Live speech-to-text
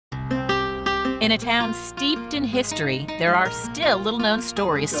In a town steeped in history, there are still little-known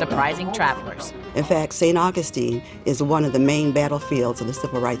stories surprising travelers. In fact, St. Augustine is one of the main battlefields of the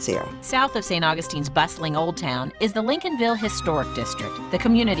Civil Rights era. South of St. Augustine's bustling Old Town is the Lincolnville Historic District. The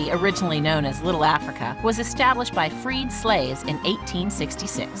community, originally known as Little Africa, was established by freed slaves in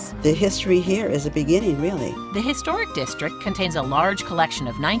 1866. The history here is a beginning, really. The Historic District contains a large collection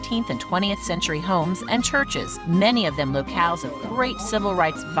of 19th and 20th century homes and churches, many of them locales of great civil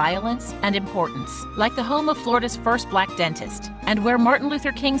rights violence and importance, like the home of Florida's first black dentist, and where Martin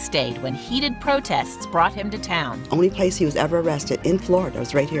Luther King stayed when heated protests brought him to town. Only place he was ever arrested in Florida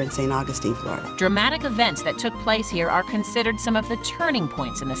was right here in St. Augustine, Florida. Dramatic events that took place here are considered some of the turning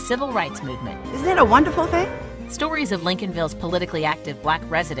points in the civil rights movement. Isn't that a wonderful thing? Stories of Lincolnville's politically active black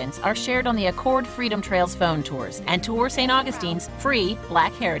residents are shared on the Accord Freedom Trails phone tours and Tour St. Augustine's free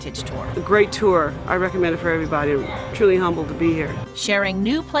Black Heritage Tour. A great tour. I recommend it for everybody. I'm truly humbled to be here. Sharing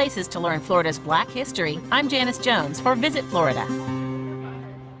new places to learn Florida's black history, I'm Janice Jones for Visit Florida.